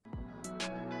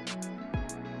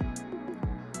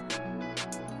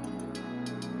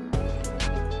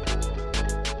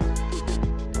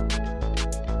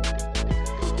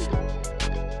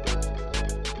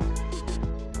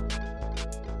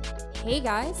Hey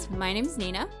guys, my name's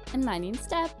Nina. And my name's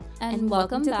Deb. And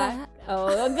welcome to back.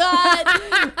 Oh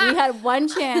God, we had one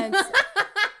chance.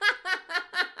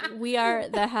 We are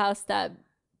the house that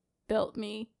built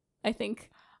me, I think.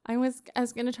 I was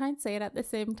gonna try and say it at the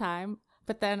same time,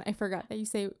 but then I forgot that you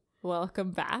say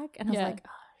welcome back, and I was like,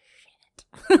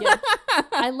 oh shit. Yeah.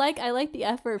 I like the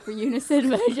effort for unison,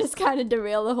 but I just kind of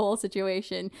derail the whole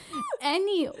situation.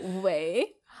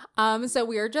 Anyway. So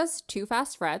we are just two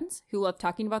fast friends who love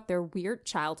talking about their weird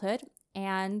childhood.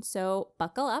 And so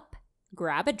buckle up,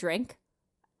 grab a drink,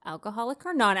 alcoholic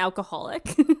or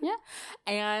non-alcoholic. Yeah.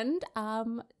 And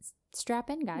strap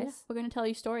in, guys. Yeah, we're going to tell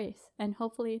you stories and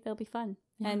hopefully they'll be fun.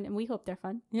 Yeah. And we hope they're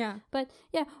fun. Yeah. But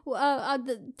yeah,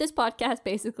 this podcast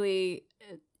basically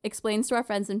explains to our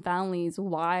friends and families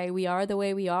why we are the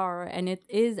way we are. And it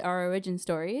is our origin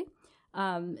story.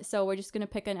 So we're just gonna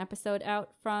pick an episode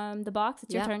out from the box.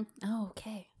 It's your turn. Oh,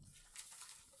 okay.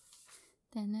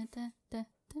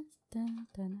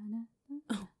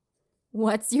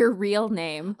 What's your real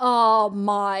name? Oh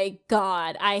my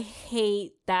God, I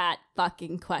hate that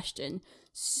fucking question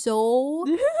so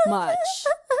much.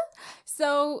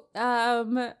 So,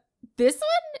 this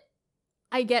one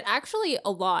I get actually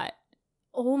a lot.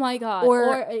 Oh my God.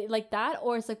 Or like that,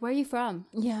 or it's like, where are you from?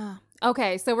 Yeah.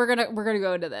 Okay, so we're gonna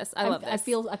go into this. I love this. I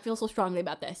feel so strongly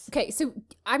about this. Okay, so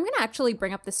I'm gonna actually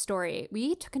bring up this story.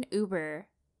 We took an Uber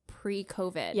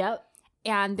pre-COVID. Yep.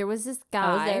 And there was this guy.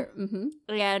 I was there. Mm-hmm.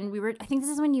 And I think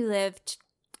this is when you lived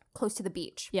close to the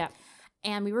beach. Yeah.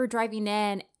 And we were driving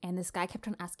in, and this guy kept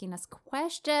on asking us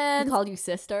questions. He called you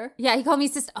sister? Yeah, he called me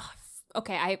sister. Oh,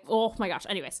 okay, oh my gosh.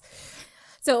 Anyways.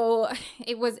 So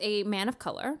it was a man of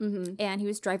color, and he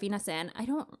was driving us in. I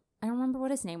don't remember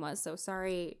what his name was, so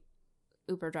sorry,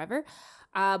 Uber driver.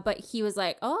 But he was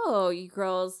like, oh, you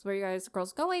girls, where you guys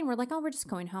girls going? We're like, oh, we're just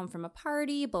going home from a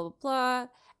party, blah, blah, blah.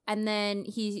 And then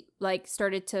he like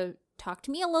started to talk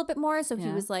to me a little bit more. So he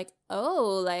was like,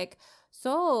 oh, like,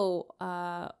 so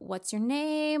what's your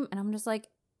name? And I'm just like,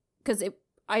 because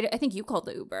I think you called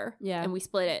the Uber. Yeah. And we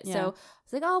split it. Yeah. So I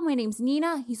was like, oh, my name's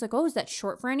Nina. He's like, oh, is that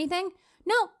short for anything?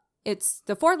 No, it's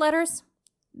the 4 letters.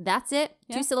 That's it.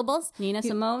 Yeah. 2 syllables. Nina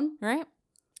Simone. Right.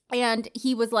 And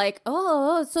he was like,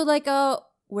 oh, so like,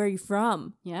 where are you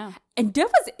from? Yeah. And Deb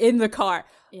was in the car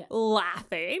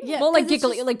laughing. Yeah. Well, like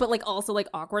giggling, just, like, but like also like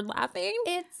awkward laughing.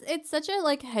 It's such a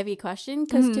like heavy question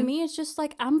because to me it's just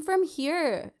like, I'm from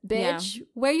here, bitch. Yeah.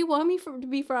 Where you want me to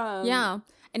be from? Yeah.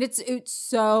 And it's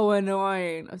so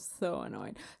annoying. I'm so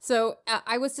annoyed. So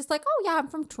I was just like, oh yeah, I'm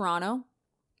from Toronto.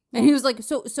 And he was like,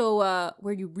 so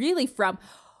where are you really from?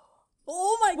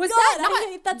 Oh my God, I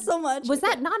hate that so much. Was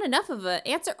that not enough of an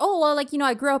answer? Oh, well, like,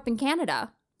 I grew up in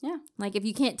Canada. Yeah. Like, if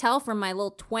you can't tell from my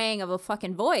little twang of a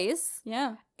fucking voice.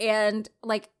 Yeah. And,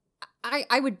 like,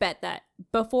 I would bet that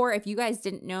before, if you guys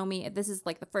didn't know me, if this is,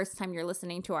 like, the first time you're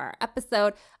listening to our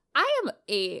episode, I am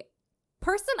a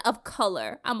person of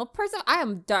color. I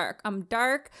am dark. I'm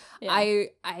dark. Yeah.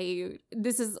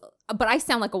 But I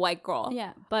sound like a white girl.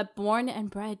 Yeah. But born and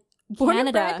bred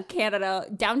Canada.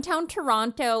 Downtown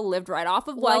Toronto, lived right off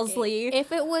of Wellesley.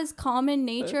 If it was common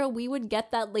nature, we would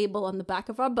get that label on the back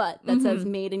of our butt that says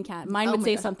made in Canada. Mine would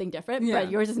say something different,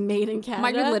 but yours is made in Canada.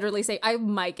 Mine would literally say, I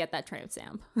might get that tramp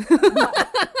stamp.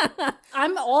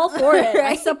 I'm all for it. Right?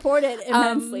 I support it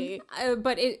immensely.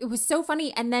 But it was so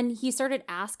funny. And then he started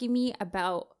asking me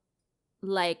about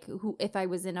like if I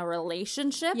was in a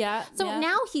relationship. Yeah. So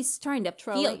now he's trying to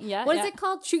feel. Yeah. What is it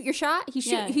called? Shoot your shot. He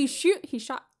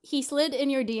shot. He slid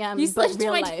in your DMs, but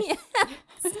real life.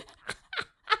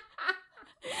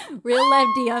 Real life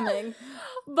DMing.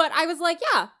 But I was like,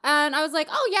 yeah. And I was like,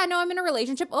 oh, yeah, no, I'm in a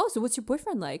relationship. Oh, so what's your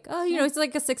boyfriend like? Oh, he's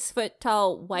like a 6 foot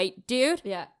tall white dude.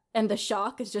 Yeah. And the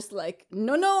shock is just like,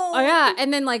 no. Oh, yeah.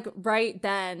 And then like right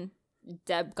then,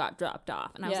 Deb got dropped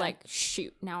off. And I was like,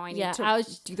 shoot, now I need to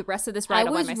do the rest of this ride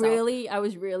by myself. I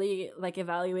was really like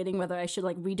evaluating whether I should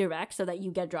like redirect so that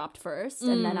you get dropped first.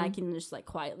 And then I can just like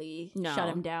quietly shut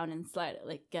him down and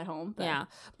get home. But. Yeah.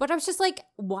 But I was just like,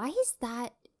 why is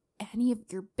that any of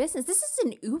your business? This is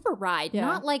an Uber ride,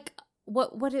 not like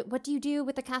what do you do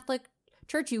with the Catholic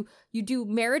Church? You do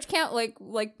marriage count like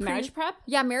marriage prep?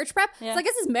 Yeah, marriage prep. Yeah. It's like,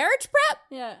 this is marriage prep?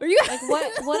 Yeah. Are you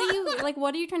like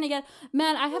what are you trying to get?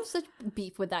 Man, I have such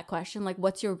beef with that question. Like,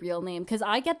 what's your real name? Because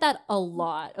I get that a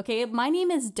lot. Okay. My name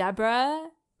is Deborah.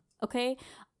 Okay.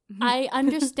 I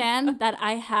understand that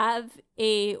I have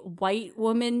a white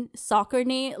woman soccer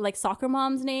name, like soccer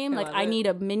mom's name. Like I need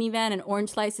a minivan and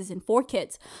orange slices and 4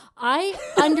 kids. I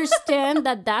understand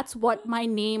that that's what my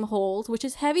name holds, which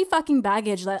is heavy fucking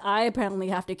baggage that I apparently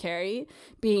have to carry,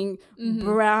 being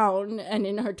brown and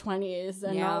in her 20s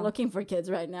and not looking for kids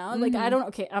right now. Like I don't,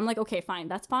 okay, I'm like, okay, fine.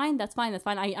 That's fine.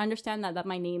 I understand that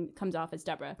my name comes off as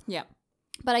Deborah. Yeah.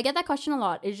 But I get that question a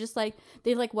lot. It's just like,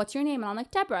 they're like, what's your name? And I'm like,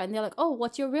 Deborah. And they're like, oh,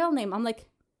 what's your real name? I'm like,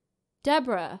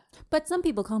 Deborah. But some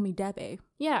people call me Debbie.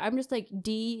 Yeah, I'm just like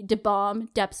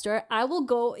DeBomb, Debster. I will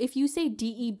go, if you say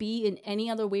DEB in any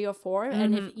other way or form,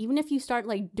 and even if you start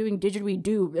like doing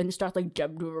didgeridoo and start like,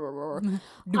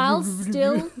 I'll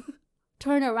still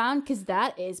turn around because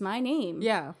that is my name.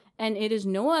 Yeah. And it is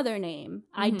no other name.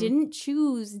 I didn't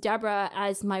choose Deborah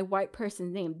as my white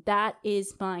person's name. That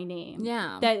is my name.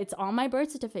 Yeah. That it's on my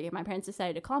birth certificate. My parents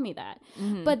decided to call me that.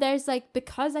 But there's like,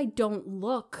 because I don't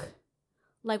look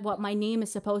like what my name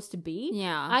is supposed to be.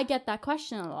 Yeah. I get that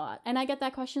question a lot. And I get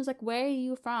that question like, where are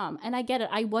you from? And I get it.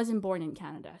 I wasn't born in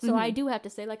Canada. So I do have to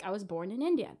say like, I was born in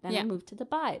India. Then I moved to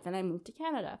Dubai. Then I moved to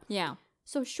Canada. Yeah.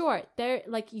 So sure, there,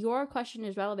 like, your question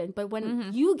is relevant, but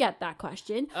when you get that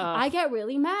question, I get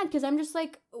really mad because I'm just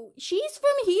like, she's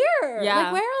from here. Yeah.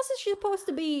 Like, where else is she supposed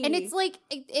to be? And it's like,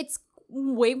 it's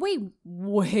way, way,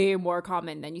 way more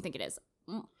common than you think it is.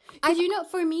 Because, you know,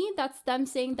 for me, that's them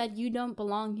saying that you don't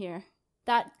belong here.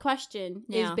 That question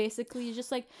is basically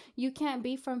just like, you can't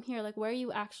be from here. Like, where are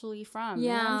you actually from?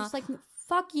 Yeah. And I'm just like,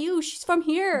 fuck you, she's from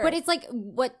here. But it's like,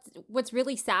 what's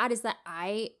really sad is that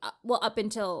up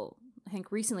until I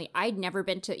think recently, I'd never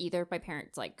been to either of my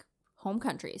parents' like home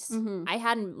countries. I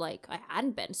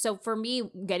hadn't been. So for me,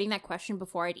 getting that question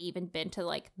before I'd even been to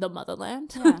like the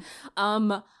motherland,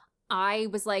 I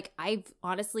was like, I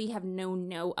honestly have known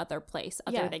no other place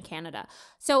other than Canada.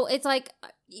 So it's like,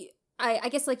 I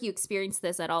guess like you experience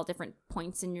this at all different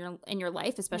points in your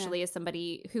life, especially as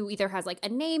somebody who either has like a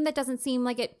name that doesn't seem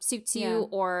like it suits you,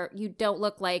 or you don't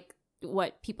look like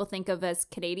what people think of as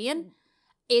Canadian.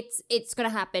 It's going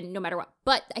to happen no matter what.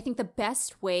 But I think the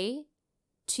best way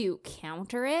to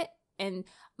counter it, and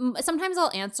sometimes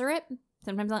I'll answer it.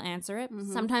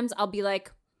 Sometimes I'll be like,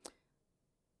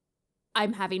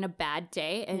 I'm having a bad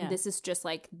day, and this is just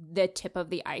like the tip of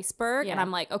the iceberg. And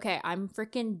I'm like, okay, I'm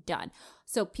freaking done.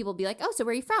 So people be like, oh, so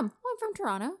where are you from? Oh, I'm from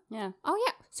Toronto. Yeah. Oh,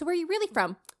 yeah. So where are you really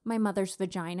from? My mother's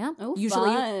vagina. Oh,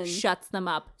 usually fun. Shuts them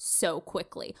up so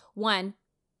quickly. One,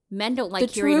 men don't like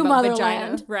hearing about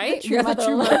vagina, right? The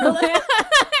true motherland.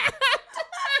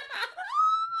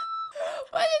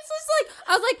 But it's just like,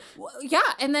 I was like,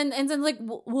 yeah. And then like,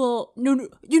 well, no,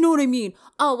 you know what I mean?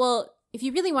 Oh, well, if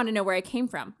you really want to know where I came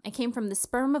from the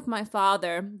sperm of my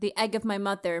father, the egg of my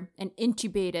mother, and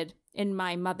incubated in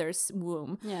my mother's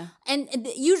womb. Yeah. And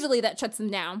usually that shuts them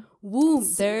down. Womb.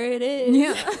 There it is.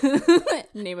 Yeah.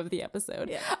 Name of the episode.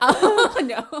 Yeah.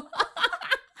 No.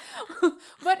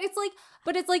 But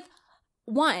it's like,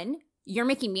 one, you're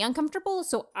making me uncomfortable,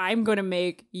 so I'm gonna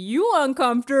make you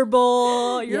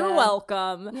uncomfortable. You're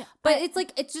welcome. Yeah. But it's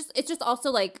like, it's just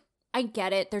also like, I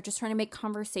get it. They're just trying to make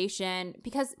conversation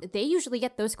because they usually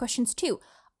get those questions too.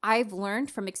 I've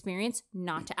learned from experience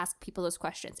not to ask people those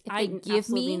questions. If they give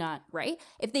me, right?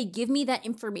 If they give me that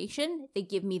information,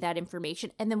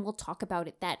 and then we'll talk about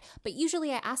it then. But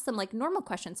usually I ask them like normal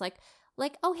questions like,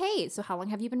 oh, hey, so how long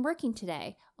have you been working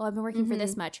today? Oh, I've been working for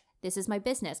this much. This is my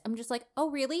business. I'm just like, oh,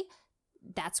 really?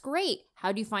 That's great.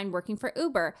 How do you find working for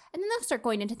Uber? And then they'll start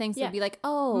going into things and be like,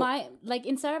 oh.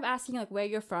 Instead of asking like where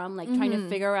you're from, like trying to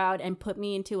figure out and put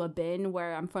me into a bin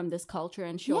where I'm from this culture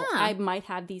and show I might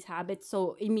have these habits.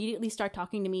 So immediately start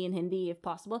talking to me in Hindi if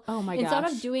possible. Oh my gosh. Instead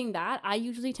of doing that, I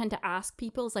usually tend to ask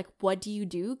people, it's like, what do you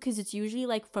do? Because it's usually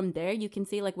like from there you can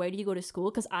say like, where do you go to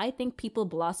school? Because I think people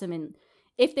blossom in,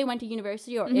 if they went to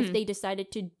university or if they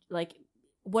decided to like,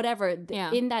 whatever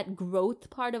in that growth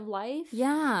part of life,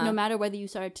 no matter whether you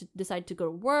decided to go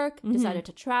to work, decided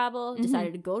to travel,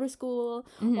 decided to go to school,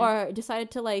 or decided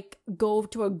to like go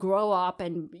to a grow up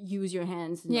and use your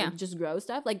hands and like, just grow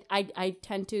stuff, like I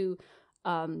tend to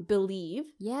believe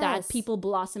that people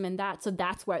blossom in that, so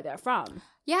that's where they're from.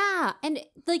 And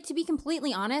like, to be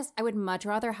completely honest, I would much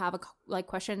rather have a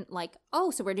question like,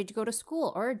 oh, so where did you go to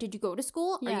school? Or did you go to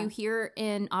school? Are you here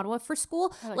in Ottawa for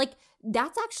school? Like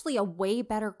that's actually a way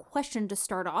better question to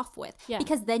start off with.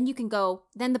 Because then you can go,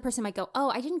 then the person might go, oh,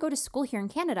 I didn't go to school here in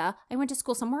Canada. I went to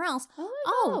school somewhere else.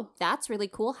 Oh, that's really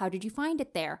cool. How did you find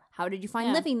it there? How did you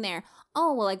find living there?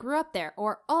 Oh, well, I grew up there.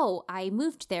 Or, oh, I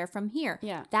moved there from here.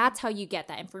 That's how you get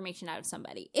that information out of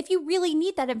somebody. If you really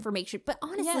need that information. But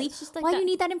honestly, just like why do you need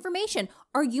need that information.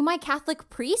 Are you my Catholic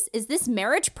priest? Is this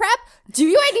marriage prep?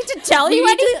 I need to tell you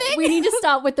anything? We need to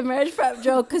stop with the marriage prep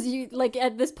joke because you like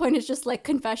at this point it's just like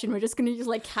confession. We're just gonna use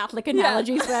like Catholic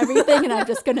analogies for everything, and I'm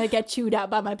just gonna get chewed out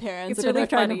by my parents. It's really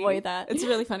trying to funny. avoid that. It's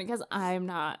really funny because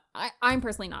I'm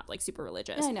personally not like super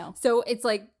religious. Yeah, I know. So it's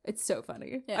like it's so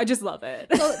funny. Yeah. I just love it.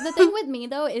 So the thing with me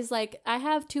though is like I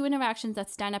have two interactions that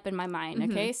stand up in my mind.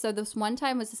 Okay, so this one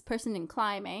time was this person in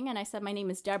climbing, and I said my name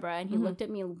is Deborah, and he looked at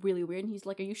me really weird, and he's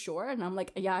like, "Are you sure?" And I'm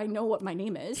like, "Yeah, I know what my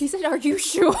name is." He said, "Are you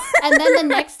sure?" And then the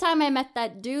next time I met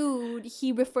that dude,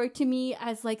 he referred to me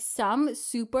as like some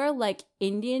super like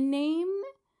Indian name.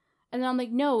 And then I'm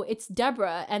like, no, it's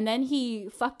Deborah. And then he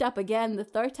fucked up again the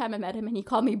third time I met him, and he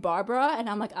called me Barbara. And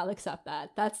I'm like, I'll accept that.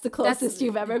 That's the closest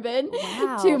you've ever been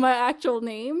to my actual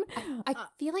name. I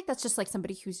feel like that's just like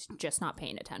somebody who's just not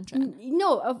paying attention.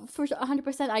 No, for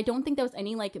 100%. I don't think there was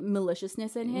any like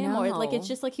maliciousness in him. No. Or like it's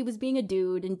just like he was being a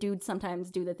dude, and dudes sometimes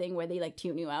do the thing where they like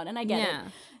tune you out. And I get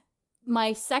it.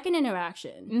 My second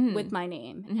interaction with my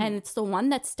name, and it's the one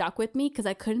that stuck with me because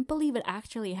I couldn't believe it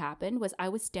actually happened, was I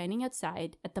was standing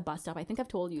outside at the bus stop. I think I've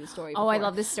told you the story before. Oh, I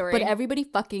love this story. But everybody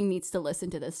fucking needs to listen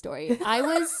to this story.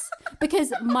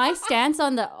 Because my stance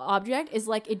on the object is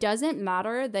like, it doesn't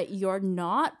matter that you're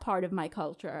not part of my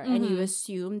culture and you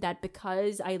assume that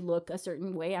because I look a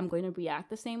certain way, I'm going to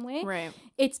react the same way. Right.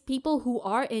 It's people who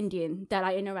are Indian that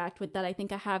I interact with that I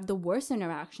think I have the worst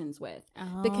interactions with.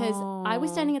 Because I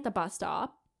was standing at the bus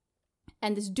stop,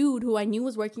 and this dude who I knew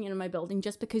was working in my building,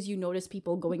 just because you notice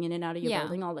people going in and out of your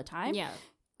building all the time,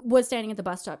 was standing at the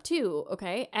bus stop too,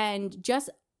 okay? And just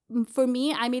for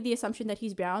me, I made the assumption that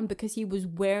he's brown because he was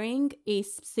wearing a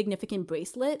significant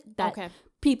bracelet that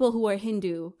people who are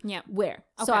Hindu wear.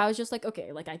 Okay. So I was just like,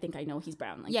 okay, like I think I know he's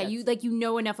brown. Like, you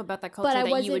know enough about that culture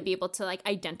that you would be able to like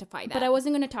identify that. But I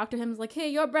wasn't going to talk to him like, hey,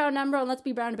 you're brown, I'm brown, let's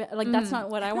be brown a bit. Like that's not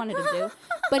what I wanted to do.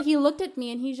 But he looked at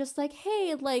me and he's just like,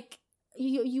 hey, like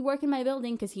you work in my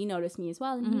building, because he noticed me as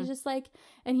well. And he's just like,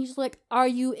 are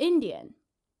you Indian?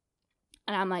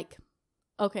 And I'm like,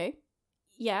 okay.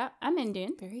 Yeah, I'm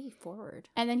Indian. Very forward.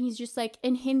 And then he's just like,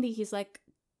 in Hindi, he's like,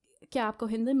 kya aapko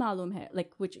Hindi malum hai?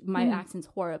 Like, which my accent's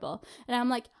horrible. And I'm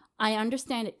like, I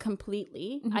understand it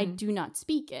completely. I do not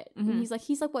speak it. And he's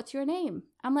like, what's your name?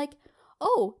 I'm like,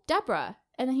 oh, Deborah.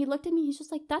 And then he looked at me, he's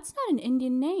just like, that's not an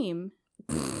Indian name.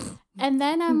 And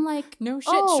then I'm like, no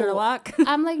shit, Sherlock.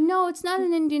 I'm like, no, it's not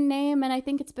an Indian name. And I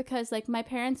think it's because like my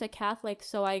parents are Catholic.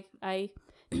 So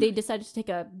they decided to take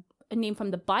a name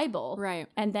from the Bible. Right.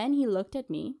 And then he looked at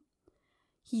me.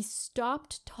 He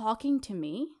stopped talking to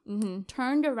me,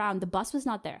 turned around. The bus was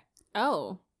not there.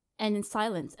 Oh. And in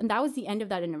silence. And that was the end of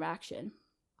that interaction.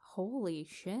 Holy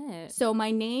shit. So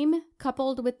my name,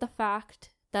 coupled with the fact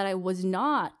that I was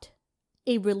not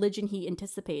a religion he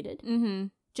anticipated,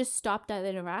 just stopped that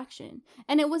interaction.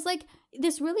 And it was like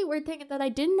this really weird thing that I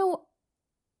didn't know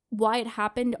why it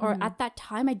happened, or at that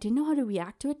time I didn't know how to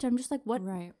react to it. So I'm just like, what?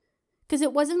 Right. Because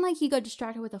it wasn't like he got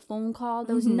distracted with a phone call.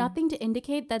 There was nothing to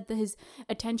indicate that his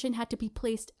attention had to be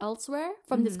placed elsewhere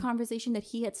from this conversation that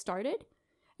he had started,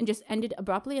 and just ended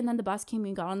abruptly. And then the bus came,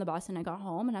 and got on the bus, and I got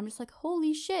home, and I'm just like,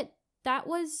 holy shit, that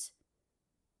was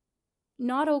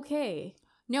not okay.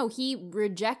 No, he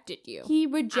rejected you. He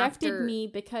rejected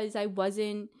me because I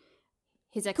wasn't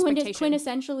his expectation.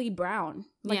 Quintessentially brown.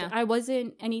 Like I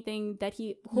wasn't anything that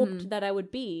he hoped that I would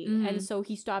be. And so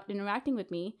he stopped interacting with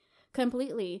me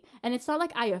completely. And it's not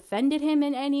like I offended him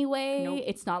in any way. Nope.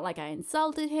 It's not like I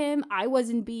insulted him. I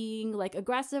wasn't being like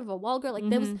aggressive or vulgar. Like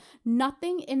there was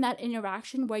nothing in that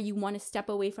interaction where you want to step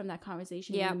away from that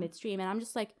conversation in the midstream. And I'm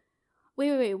just like,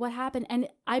 wait, what happened? And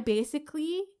I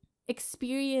basically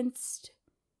experienced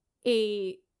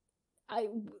I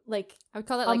would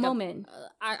call that like a moment.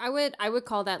 I would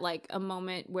call that like a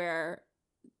moment where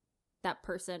that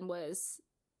person was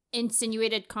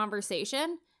insinuated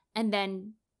conversation and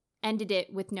then ended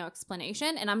it with no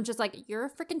explanation. And I'm just like, you're a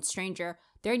freaking stranger.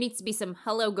 There needs to be some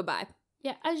hello, goodbye.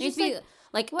 Yeah, I was just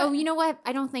like, oh, you know what?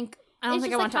 I don't think I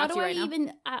want to talk to you right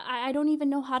now. I don't even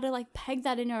know how to like peg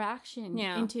that interaction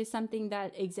into something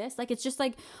that exists. Like it's just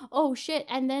like, oh shit,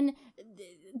 and then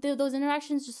those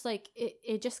interactions just like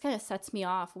it just kind of sets me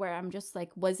off. Where I'm just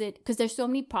like, was it because there's so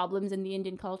many problems in the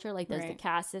Indian culture? Like there's the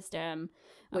caste system,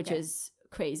 which is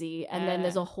crazy, and then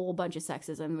there's a whole bunch of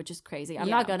sexism, which is crazy. I'm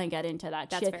not gonna get into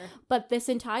that shit. Fair. But this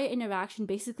entire interaction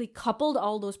basically coupled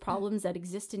all those problems that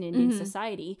exist in Indian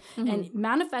society and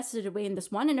manifested away in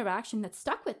this one interaction that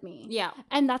stuck with me. Yeah.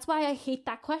 And that's why I hate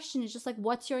that question. It's just like,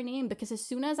 what's your name? Because as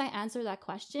soon as I answer that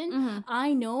question,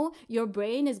 I know your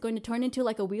brain is going to turn into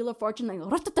like a wheel of fortune, like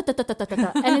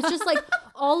and it's just like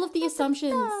all of the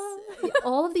assumptions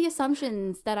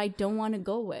that I don't want to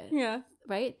go with. Yeah.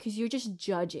 right? Because you're just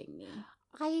judging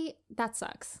me. That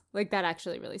sucks. Like, that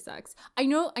actually really sucks. I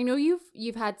know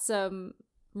you've had some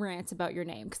rants about your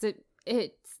name because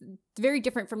it's very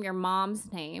different from your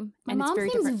mom's name. My and mom's it's very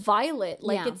name's different. Violet.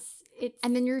 Like, Yeah. it's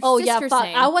And then your oh sister's yeah,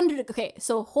 name. I wanted to, okay,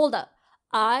 so hold up.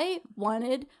 I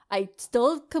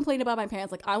still complain about my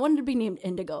parents. Like, I wanted to be named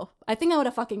Indigo. I think I would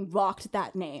have fucking rocked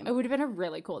that name. It would have been a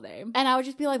really cool name. And I would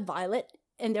just be like, Violet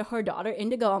and her daughter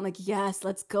Indigo. I'm like, yes,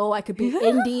 let's go. I could be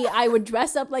Indy. I would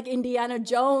dress up like Indiana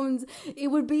Jones. It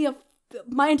would be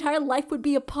my entire life would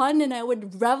be a pun and I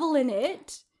would revel in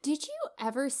it. Did you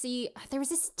ever see, there was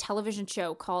this television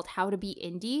show called How to Be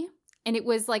Indie, and it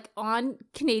was like on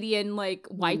Canadian like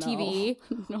YTV.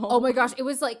 No. Oh my gosh, it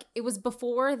was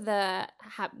before the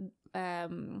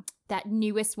that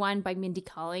newest one by Mindy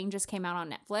Kaling just came out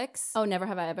on Netflix. Oh, Never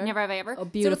Have I Ever? Never Have I Ever. Oh,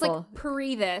 beautiful. So it's like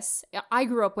pre this. I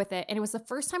grew up with it, and it was the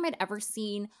first time I'd ever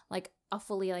seen like a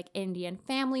fully like Indian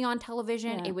family on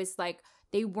television. Yeah. It was like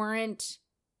they weren't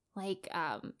like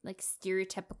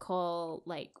stereotypical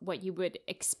like what you would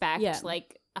expect,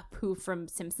 like a poo from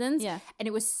Simpsons. Yeah. And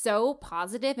it was so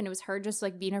positive, and it was her just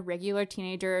like being a regular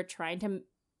teenager trying to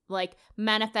like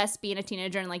manifest being a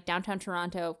teenager in like downtown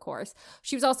Toronto. Of course,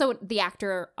 she was also the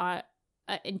actor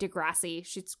in Degrassi.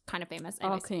 She's kind of famous. All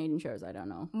Anyways. Canadian shows, I don't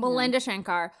know. Melinda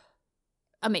Shankar,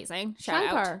 amazing. Shout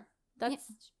out. Shankar. That's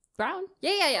brown.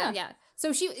 Yeah.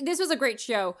 So this was a great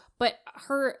show, but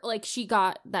her, like, she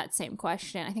got that same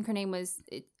question. I think her name was,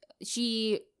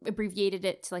 she abbreviated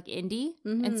it to like indie.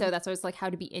 Mm-hmm. And so that's why it's like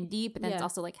how to be indie, but then it's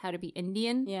also like how to be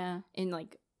Indian in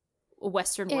like a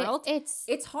Western world.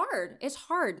 It's hard. It's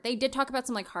hard. They did talk about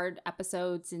some like hard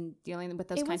episodes and dealing with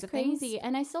those kinds of things. It was crazy.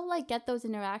 And I still like get those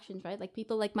interactions, right? Like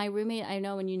people like my roommate I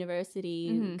know in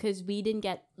university, because we didn't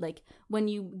get like when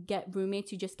you get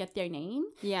roommates, you just get their name.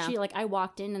 Yeah. She like I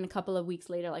walked in and a couple of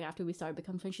weeks later, like after we started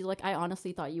becoming friends, she's like, I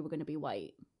honestly thought you were going to be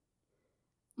white.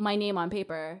 My name on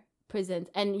paper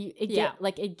presents and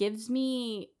it gives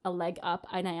me a leg up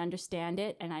and I understand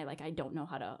it and I don't know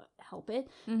how to help it.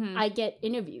 I get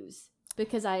interviews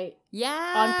because on paper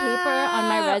on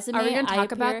my resume. Are we gonna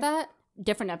talk about that?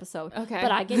 Different episode. Okay.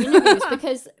 But I get interviews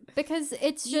because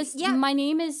it's just my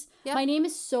name is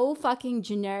so fucking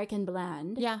generic and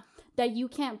bland. Yeah. That you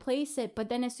can't place it, but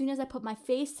then as soon as I put my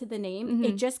face to the name,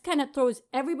 it just kind of throws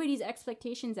everybody's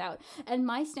expectations out. And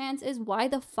my stance is, why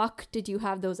the fuck did you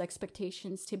have those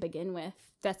expectations to begin with?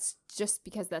 That's just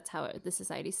because that's how the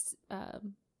society's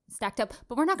stacked up.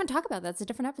 But we're not going to talk about that. It's a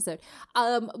different episode.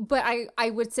 But I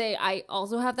would say I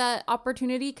also have that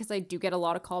opportunity because I do get a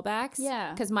lot of callbacks.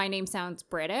 Yeah. Because my name sounds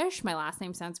British. My last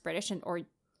name sounds British, or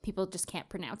people just can't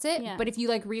pronounce it. Yeah. But if you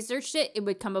like researched it, it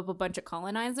would come up a bunch of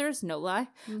colonizers, no lie.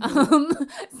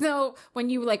 So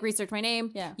when you like research my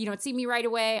name, you don't see me right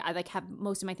away. I like have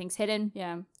most of my things hidden.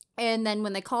 Yeah. And then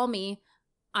when they call me,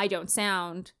 I don't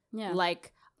sound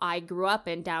like I grew up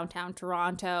in downtown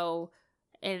Toronto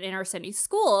in inner city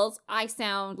schools. I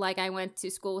sound like I went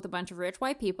to school with a bunch of rich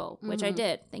white people, which I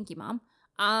did. Thank you, Mom.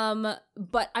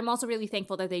 But I'm also really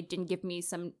thankful that they didn't give me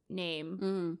some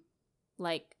name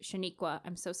like Shaniqua.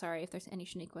 I'm so sorry if there's any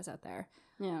Shaniquas out there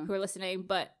who are listening,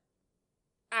 but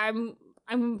I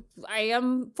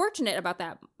am fortunate about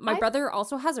that. My brother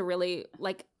also has a really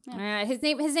like his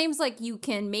name's like you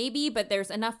can maybe, but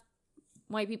there's enough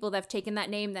white people that have taken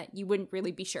that name that you wouldn't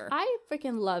really be sure. I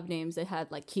freaking love names that had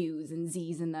like Q's and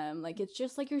Z's in them. Like it's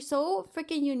just like you're so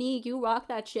freaking unique. You rock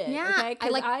that shit. Yeah, okay? I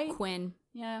like Quinn.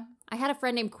 Yeah, I had a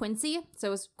friend named Quincy, so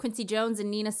it was Quincy Jones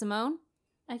and Nina Simone.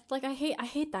 I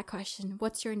hate that question.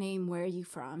 What's your name? Where are you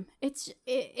from? It's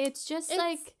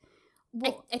like.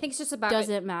 Well, I think it's just about. Does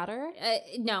it matter?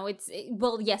 No,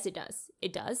 well, yes, it does.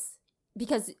 It does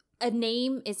because a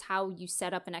name is how you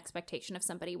set up an expectation of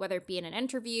somebody, whether it be in an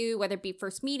interview, whether it be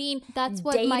first meeting. That's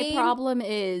what my problem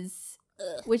is.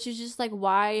 Which is just like,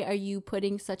 why are you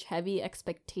putting such heavy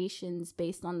expectations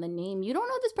based on the name? You don't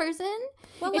know this person.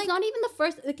 Well, it's not even the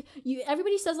first. Like,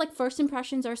 everybody says like first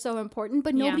impressions are so important,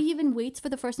 but nobody even waits for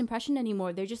the first impression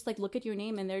anymore. They're just like, look at your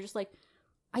name, and they're just like.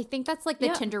 I think that's like the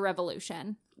Tinder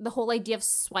revolution. The whole idea of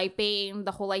swiping,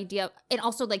 the whole idea of, and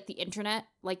also like the internet.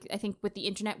 Like I think with the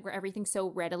internet where everything's so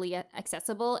readily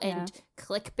accessible and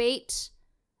clickbait.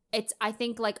 It's, I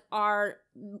think, like, our,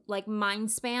 like, mind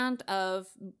span of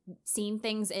seeing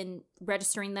things and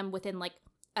registering them within, like,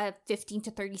 a 15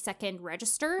 to 30 second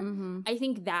register. I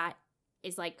think that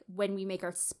is, like, when we make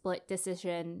our split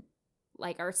decision,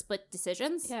 like, our split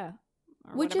decisions. Yeah.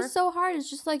 Which is so hard. It's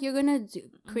just, like, you're going to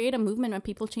create a movement when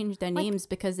people change their names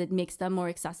because it makes them more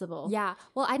accessible. Yeah.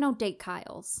 Well, I don't date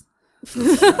Kyles.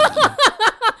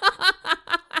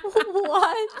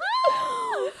 What?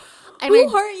 And Who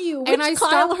hurt you? Which I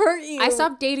Kyle hurt you? I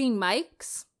stopped dating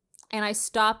Mike's and I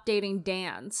stopped dating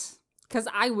Dan's because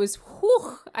I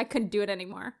couldn't do it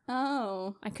anymore.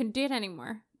 Oh. I couldn't do it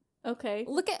anymore. Okay.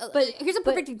 But here's a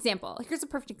perfect example.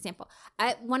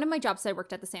 At one of my jobs, I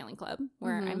worked at the sailing club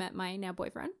where I met my now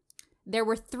boyfriend. There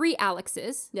were 3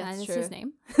 Alexes. That's that is true. his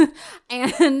name.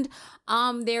 And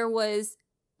there was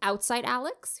Outside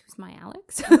Alex, who's my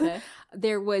Alex. Okay.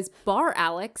 There was Bar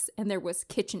Alex, and there was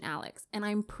Kitchen Alex. And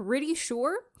I'm pretty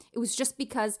sure it was just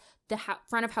because the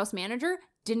front of house manager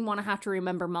didn't want to have to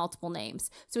remember multiple names.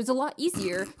 So it's a lot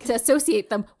easier to associate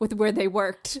them with where they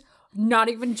worked. Not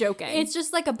even joking. It's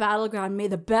just like a battleground. May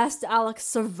the best Alex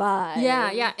survive.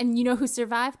 Yeah. And you know who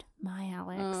survived? My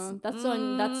Alex.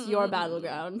 That's your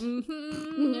battleground.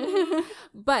 Mm-hmm.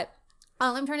 But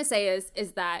all I'm trying to say is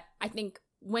that I think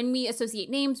when we associate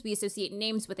names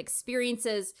with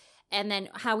experiences and then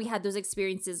how we had those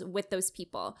experiences with those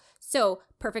people. So,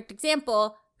 perfect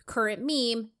example, current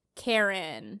meme,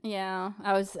 Karen. Yeah,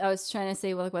 I was trying to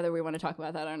say whether we want to talk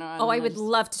about that or not. I would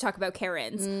love to talk about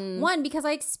Karens. One, because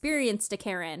I experienced a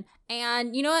Karen.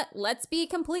 And you know what? Let's be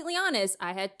completely honest.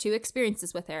 I had 2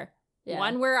 experiences with her. Yeah.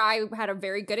 One where I had a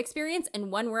very good experience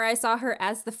and one where I saw her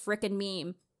as the frickin'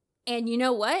 meme. And you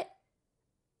know what?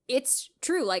 It's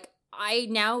true. Like, I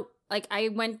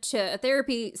went to a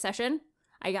therapy session.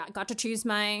 I got to choose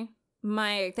my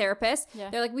therapist.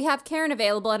 Yeah. They're like, we have Karen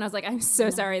available. And I was like, I'm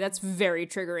so sorry. That's very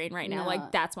triggering right now.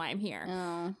 Like, that's why I'm here.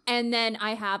 And then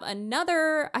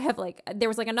there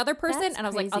was another person. That's and I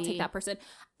was like, I'll take that person.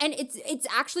 And it's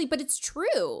actually, but it's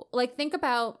true. Like, think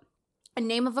about a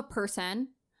name of a person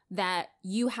that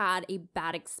you had a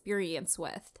bad experience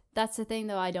with. That's the thing,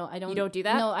 though. You don't do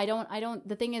that? No, I don't.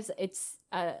 The thing is, it's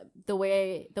the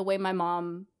way my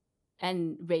mom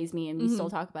and raised me, and we still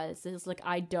talk about it. It's like,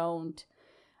 I don't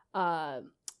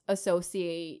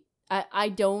associate. I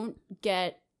don't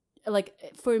get, like,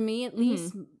 for me at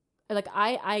least, like,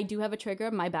 I do have a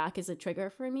trigger. My back is a trigger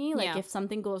for me. Like, if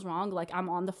something goes wrong, like, I'm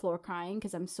on the floor crying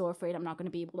because I'm so afraid I'm not going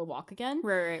to be able to walk again.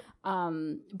 Right.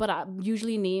 But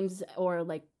usually names or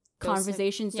like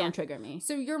conversations don't trigger me.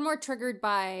 So you're more triggered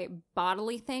by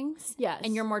bodily things? Yes.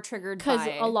 And you're more triggered because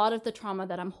a lot of the trauma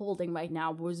that I'm holding right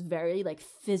now was very, like,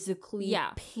 physically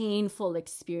painful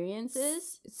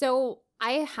experiences. So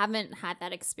I haven't had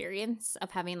that experience of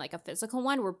having, like, a physical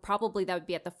one where probably that would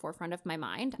be at the forefront of my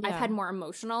mind. I've had more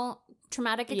emotional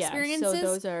traumatic experiences. So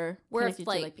those are connected to,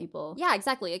 like, people. Yeah,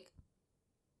 exactly. Like,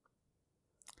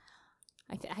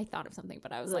 I thought of something,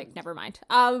 but I was like, never mind.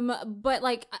 But,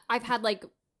 like, I've had, like,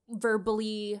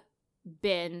 verbally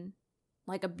been,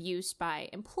 like, abused by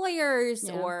employers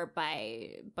or by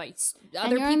other people.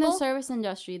 And you're in the service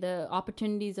industry, the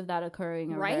opportunities of that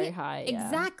occurring are very high.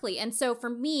 Exactly. And so for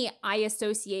me, I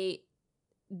associate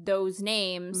those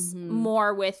names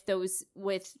more with those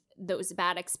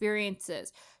bad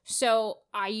experiences. So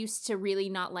I used to really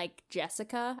not like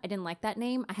Jessica. I didn't like that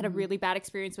name. I had a really bad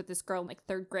experience with this girl in, like,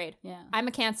 3rd grade. Yeah. I'm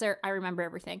a Cancer. I remember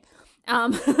everything.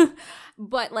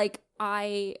 But, like,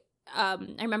 I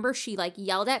remember she, like,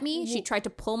 yelled at me. She tried to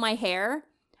pull my hair,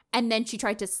 and then she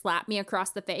tried to slap me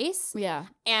across the face. Yeah.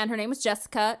 And her name was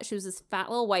Jessica. She was this fat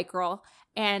little white girl.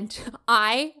 And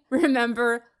I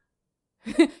remember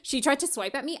she tried to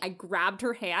swipe at me. I grabbed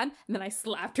her hand, and then I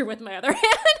slapped her with my other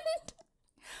hand.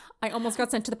 I almost got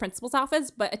sent to the principal's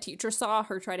office, but a teacher saw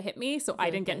her try to hit me, so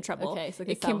I didn't get in trouble. Okay, so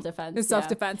it's self-defense. It's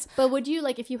self-defense. But would you,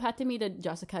 like, if you had to meet a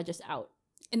Jessica just out?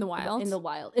 In the wild?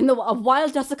 A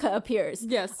wild Jessica appears.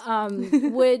 Yes.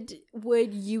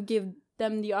 Would you give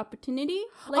them the opportunity?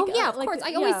 Like, of course.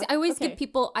 I always give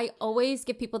people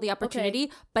the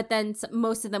opportunity, but then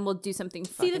most of them will do something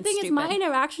fucking stupid. See, the thing is, my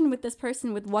interaction with this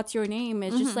person with what's your name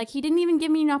is just like, he didn't even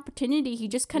give me an opportunity. He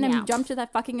just kind of jumped to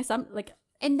that fucking assumption. Like,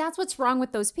 and that's what's wrong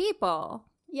with those people.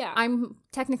 Yeah. I'm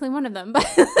technically one of them, but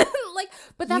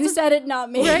but that's you said it,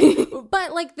 not me. Right?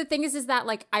 But, like, the thing is that,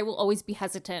 like, I will always be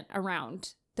hesitant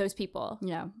around those people.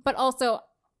 Yeah. But also,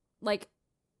 like,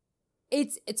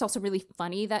 it's also really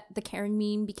funny that the Karen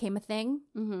meme became a thing.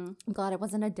 I'm glad it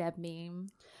wasn't a Deb meme.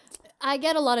 I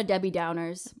get a lot of Debbie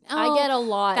Downers. I get a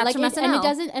lot. That's like, from and SNL. it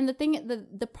doesn't. And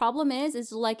the problem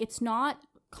is like, it's not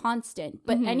constant.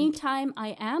 But anytime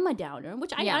I am a downer,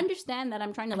 which I understand that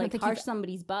I'm trying to, like, harsh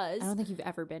somebody's buzz. I don't think you've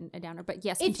ever been a downer, but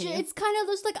yes, it's kind of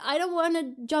just like, I don't want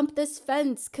to jump this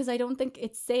fence because I don't think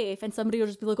it's safe, and somebody will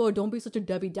just be like, oh, don't be such a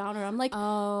Debbie Downer. I'm like,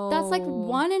 that's like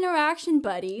one interaction,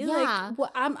 buddy. Yeah.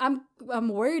 Like, I'm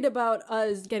worried about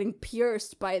us getting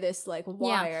pierced by this, like,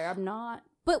 wire. I'm not.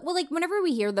 But, well, like, whenever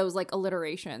we hear those, like,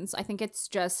 alliterations, I think it's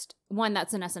just one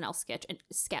that's an SNL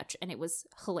sketch, and it was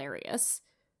hilarious.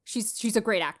 She's a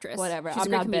great actress. Whatever. She's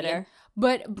I'm not bitter.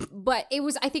 But it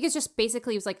was, I think it's just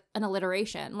basically, it was like an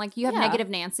alliteration. Like you have Negative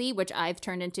Nancy, which I've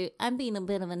turned into, I'm being a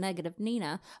bit of a Negative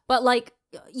Nina. But like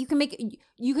you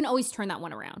can always turn that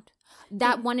one around.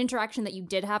 That one interaction that you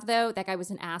did have, though, that guy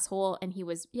was an asshole and he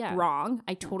was wrong.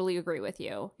 I totally agree with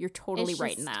you. You're totally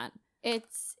right in that.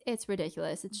 It's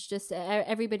ridiculous. It's just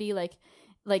everybody like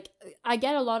I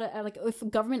get a lot of like with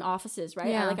government offices, right?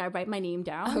 Yeah. I write my name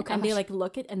down and they like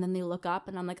look it and then they look up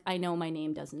and I'm like, I know my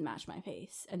name doesn't match my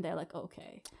face, and they're like,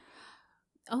 okay.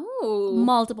 Oh,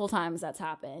 multiple times that's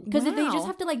happened because they just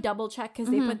have to like double check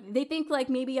because they think like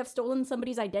maybe I've stolen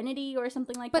somebody's identity or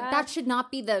something like that. But that should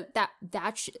not be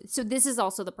so this is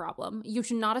also the problem. You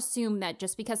should not assume that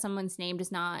just because someone's name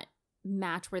does not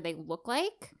match where they look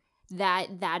like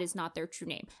that is not their true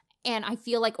name. And I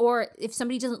feel like, or if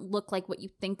somebody doesn't look like what you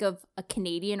think of a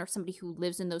Canadian or somebody who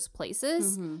lives in those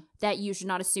places, that you should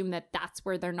not assume that that's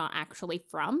where they're not actually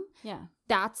from. Yeah.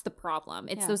 That's the problem.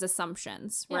 It's those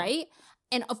assumptions, right?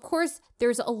 And of course,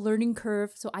 there's a learning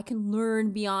curve, so I can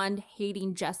learn beyond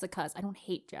hating Jessicas. I don't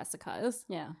hate Jessicas.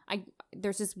 Yeah.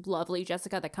 There's this lovely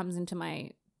Jessica that comes into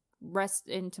my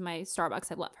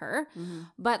Starbucks. I love her.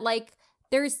 But like,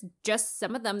 there's just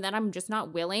some of them that I'm just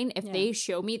not willing, if they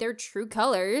show me their true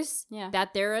colors,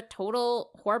 that they're a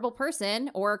total horrible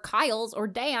person, or Kyle's or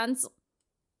Dan's,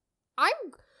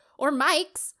 or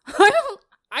Mike's.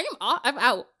 I'm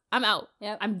out. I'm out.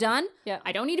 Yep. I'm done. Yep.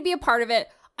 I don't need to be a part of it.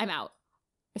 I'm out.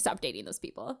 I stopped dating those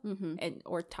people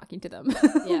or talking to them.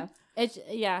 I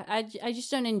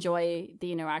just don't enjoy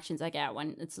the interactions I get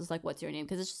when it's just like, what's your name?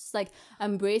 Because it's just like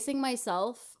I'm bracing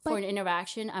myself for an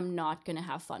interaction I'm not gonna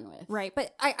have fun with. Right.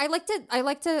 But I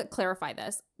like to clarify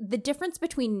this. The difference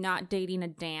between not dating a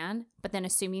Dan but then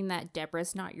assuming that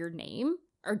Deborah's not your name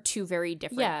are two very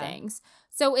different things.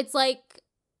 So it's like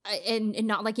and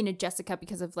not liking a Jessica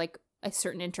because of like a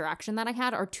certain interaction that I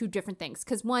had are two different things.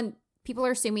 Because one, people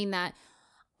are assuming that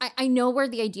I know where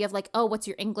the idea of like, oh, what's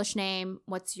your English name?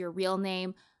 What's your real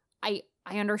name? I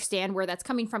understand where that's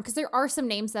coming from because there are some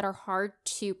names that are hard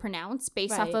to pronounce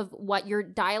based off of what your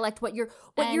dialect, what you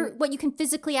can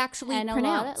physically actually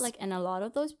pronounce. A lot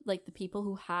of those, like the people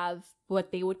who have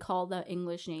what they would call the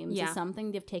English names is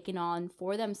something they've taken on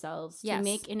for themselves to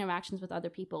make interactions with other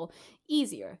people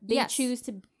easier. They choose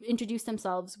to introduce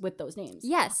themselves with those names.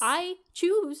 Yes. I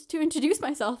choose to introduce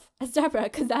myself as Deborah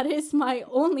because that is my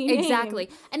only name. Exactly.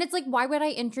 And it's like, why would I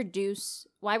introduce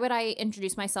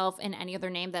myself in any other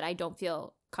name that I don't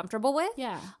feel comfortable with?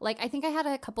 Yeah. Like, I think I had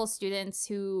a couple students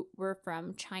who were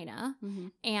from China,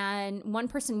 and one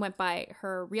person went by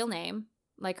her real name,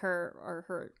 like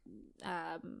her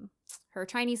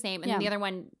Chinese name, and then the other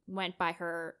one went by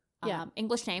her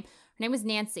English name. Her name was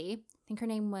Nancy. I think her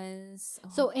name was... Oh.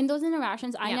 So in those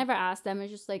interactions, I never asked them.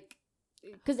 It's just like...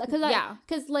 Because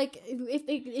like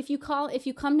if you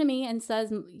come to me and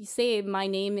say my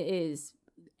name is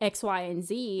X, Y, and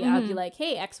Z, I'll be like,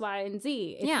 hey, X, Y, and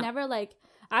Z. It's never like,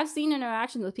 I've seen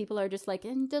interactions with people who are just like,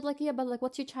 and they're like, yeah, but like,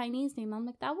 what's your Chinese name? I'm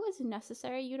like, that wasn't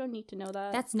necessary. You don't need to know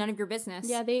that. That's none of your business.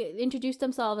 Yeah, they introduced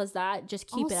themselves as that. Just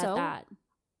keep it at that.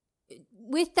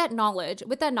 With that knowledge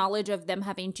of them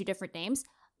having two different names,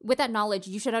 with that knowledge,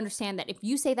 you should understand that if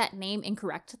you say that name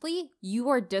incorrectly, you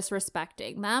are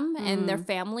disrespecting them and their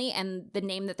family and the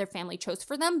name that their family chose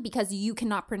for them because you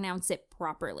cannot pronounce it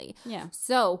properly. Yeah.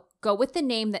 So go with the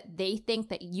name that they think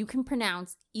that you can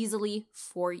pronounce easily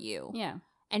for you. Yeah.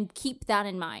 And keep that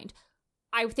in mind.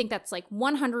 I think that's like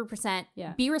 100%.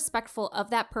 Yeah. Be respectful of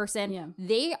that person. Yeah.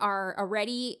 They are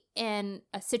already in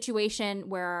a situation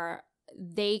where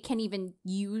they can even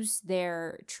use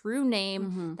their true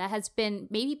name that has been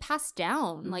maybe passed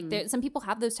down. Like some people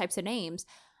have those types of names.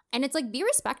 And it's like, be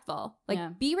respectful.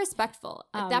 Like, be respectful.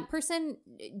 If that person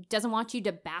doesn't want you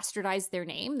to bastardize their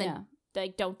name, then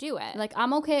like, don't do it. Like,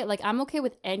 I'm okay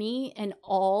with any and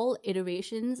all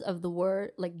iterations of the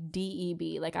word, like,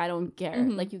 DEB. Like, I don't care.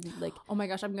 Like, you like... Oh my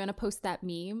gosh, I'm gonna post that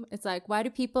meme. It's like, why do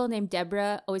people named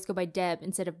Deborah always go by Deb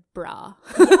instead of Bra?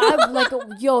 I'm like,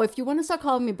 yo, if you want to start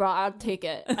calling me Bra, I'll take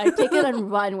it. I take it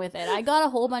and run with it. I got a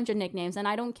whole bunch of nicknames and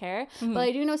I don't care. But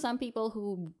I do know some people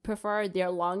who prefer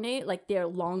their long name, like their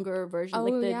longer version. Oh,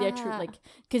 like their true, like,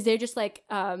 because they're just like,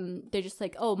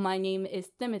 oh, my name is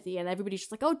Timothy. And everybody's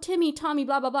just like, oh, Timmy, Tommy,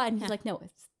 blah, blah, blah. And he's like, no,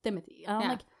 it's Timothy. And I'm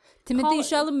like, Timothy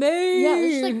Chalamet. Yeah,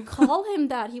 just like call him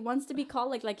that. He wants to be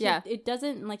called it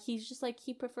doesn't, like, he's just like,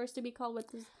 he prefers to be called with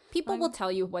his... People will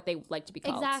tell you what they like to be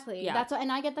called. Exactly. Yeah. That's what,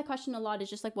 and I get the question a lot. It's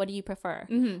just like, what do you prefer?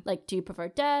 Like, do you prefer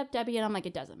Debbie? And I'm like,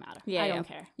 it doesn't matter. Yeah, I don't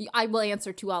care. I will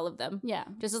answer to all of them. Yeah.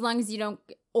 Just as long as you don't,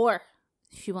 or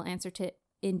she will answer to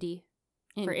Indy.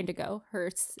 for Indigo.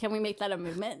 Can we make that a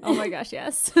movement? Oh my gosh,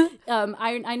 yes.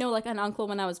 I know like an uncle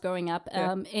when I was growing up.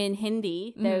 In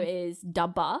Hindi, there is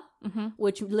dabba,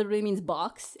 which literally means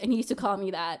box, and he used to call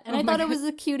me that, and I thought it was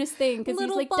the cutest thing because he's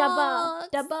like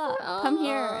dabba, come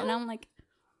here, and I'm like,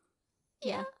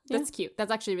 yeah, that's cute.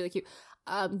 That's actually really cute.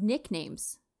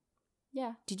 Nicknames.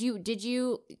 Yeah. Did you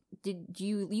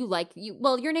like you?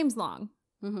 Well, your name's long.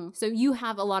 So you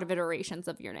have a lot of iterations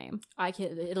of your name.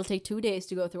 It'll take 2 days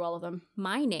to go through all of them.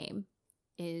 My name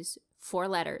is 4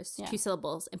 letters, 2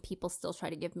 syllables, and people still try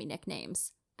to give me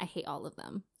nicknames. I hate all of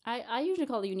them. I usually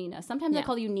call you Nina. Sometimes I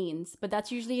call you Neens, but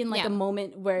that's usually in like a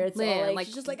moment where it's all like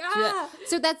she's just like, ah!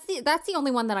 So that's the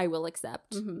only one that I will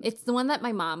accept. It's the one that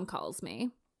my mom calls me.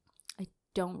 I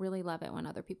don't really love it when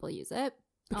other people use it.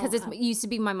 Because it used to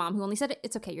be my mom who only said it.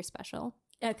 It's okay, you're special.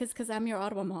 Yeah, because I'm your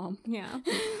Ottawa mom. Yeah.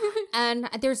 And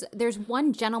there's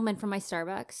one gentleman from my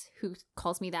Starbucks who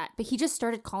calls me that, but he just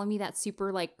started calling me that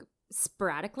super like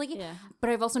sporadically. Yeah. But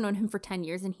I've also known him for 10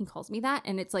 years and he calls me that,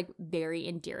 and it's like very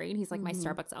endearing. He's like my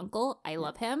Starbucks uncle. I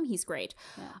love him. He's great.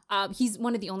 Yeah. He's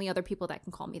one of the only other people that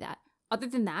can call me that. Other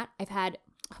than that, I've had,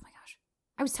 oh my gosh,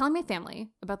 I was telling my family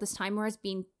about this time where I was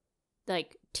being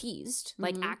like teased,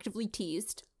 like actively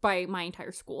teased by my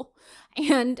entire school.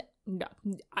 And no,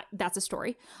 that's a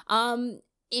story. And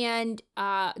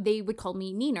they would call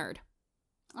me knee nerd.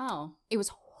 Oh. It was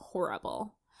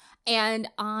horrible. And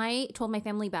I told my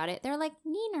family about it. They're like,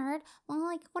 knee nerd? Well,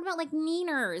 like, what about like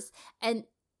neeners? And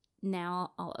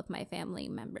now all of my family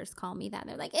members call me that.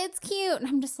 They're like, it's cute. And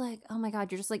I'm just like, oh my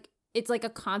God, you're just like, it's like a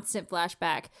constant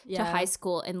flashback to high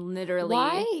school and literally.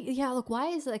 Why? Yeah, look, why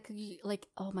is like,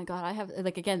 oh my God, I have,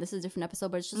 like, again, this is a different episode,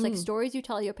 but it's just like stories you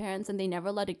tell your parents and they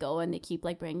never let it go and they keep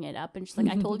like bringing it up. And just like,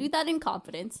 I told you that in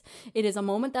confidence. It is a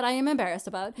moment that I am embarrassed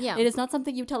about. Yeah. It is not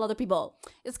something you tell other people.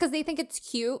 It's because they think it's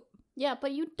cute. Yeah,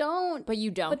 but you don't. But you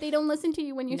don't. But they don't listen to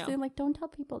you when you're saying like, don't tell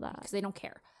people that. Because they don't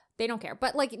care. They don't care.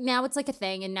 But like now it's like a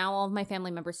thing and now all of my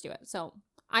family members do it. So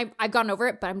I've gone over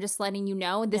it, but I'm just letting you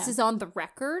know. This is on the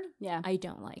record. Yeah. I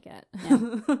don't like it.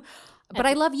 Yeah. But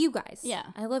I love you guys. Yeah.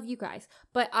 I love you guys.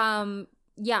 But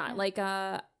like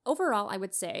overall, I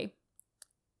would say,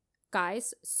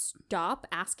 guys, stop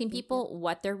asking people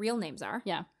what their real names are.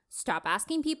 Yeah. Stop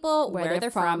asking people where they're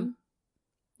from.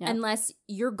 Yeah. Unless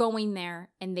you're going there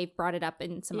and they've brought it up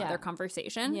in some other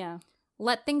conversation. Yeah.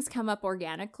 Let things come up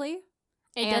organically.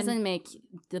 It doesn't make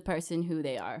the person who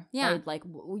they are. Yeah. Like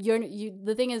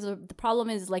the thing is, the problem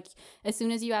is like, as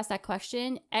soon as you ask that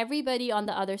question, everybody on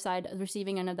the other side of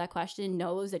receiving end of that question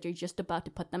knows that you're just about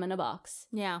to put them in a box.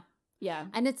 Yeah. Yeah.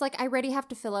 And it's like, I already have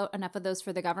to fill out enough of those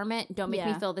for the government. Don't make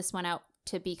me fill this one out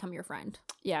to become your friend.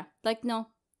 Yeah. Like, no,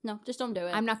 just don't do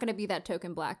it. I'm not going to be that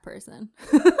token black person.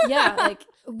 Yeah, like,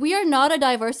 we are not a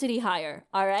diversity hire,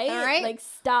 all right? All right? Like,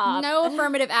 stop. No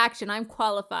affirmative action. I'm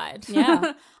qualified.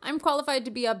 Yeah. I'm qualified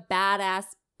to be a badass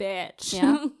bitch.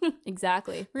 Yeah,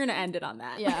 exactly. We're going to end it on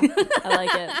that. Yeah, I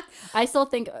like it. I still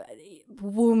think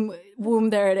womb,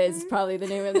 there it is probably the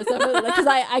name of this episode, because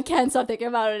I can't stop thinking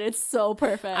about it. It's so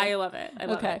perfect. I love it. I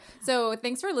love it. So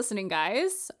thanks for listening,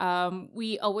 guys.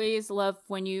 We always love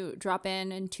when you drop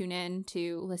in and tune in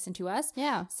to listen to us.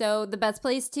 Yeah. So the best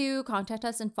place to contact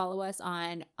us and follow us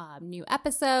on new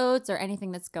episodes or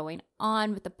anything that's going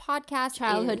on with the podcast.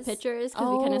 Childhood pictures,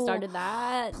 because we kind of started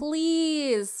that.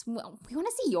 Please. We want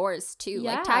to see yours too.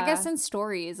 Yeah. Like, tag us in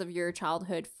stories of your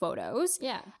childhood photos.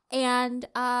 Yeah. And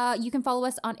you can follow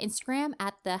us on Instagram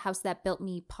at the House That Built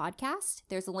Me podcast.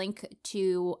 There's a link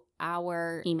to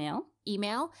our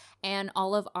email and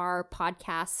all of our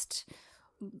podcast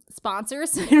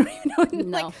sponsors. I don't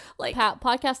even know.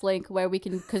 Podcast link where we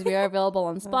can, because we are available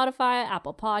on Spotify,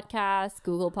 Apple Podcasts,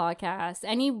 Google Podcasts,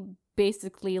 any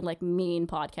basically like main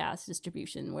podcast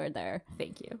distribution. We're there.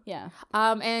 Thank you. Yeah.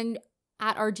 And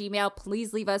at our Gmail,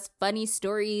 please leave us funny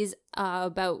stories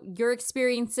about your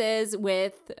experiences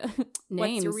with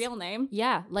names. What's your real name?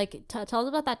 Yeah, like tell us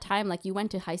about that time like you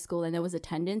went to high school and there was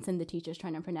attendance and the teacher's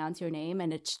trying to pronounce your name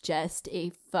and it's just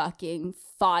a fucking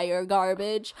fire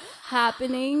garbage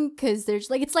happening, because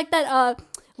there's like, it's like that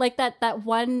that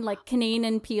one like Canaan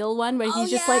and Peel one where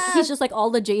he's just like all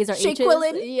the J's are H's.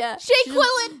 Yeah. Shea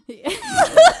Quillen.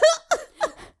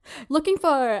 Looking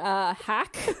for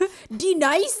hack.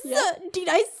 D-nice. Yeah.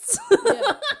 D-nice.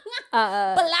 Yeah.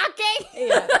 Balake.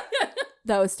 Yeah.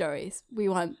 Those stories. We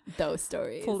want those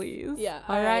stories. Please. Yeah.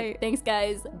 All right. Thanks,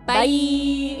 guys.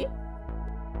 Bye.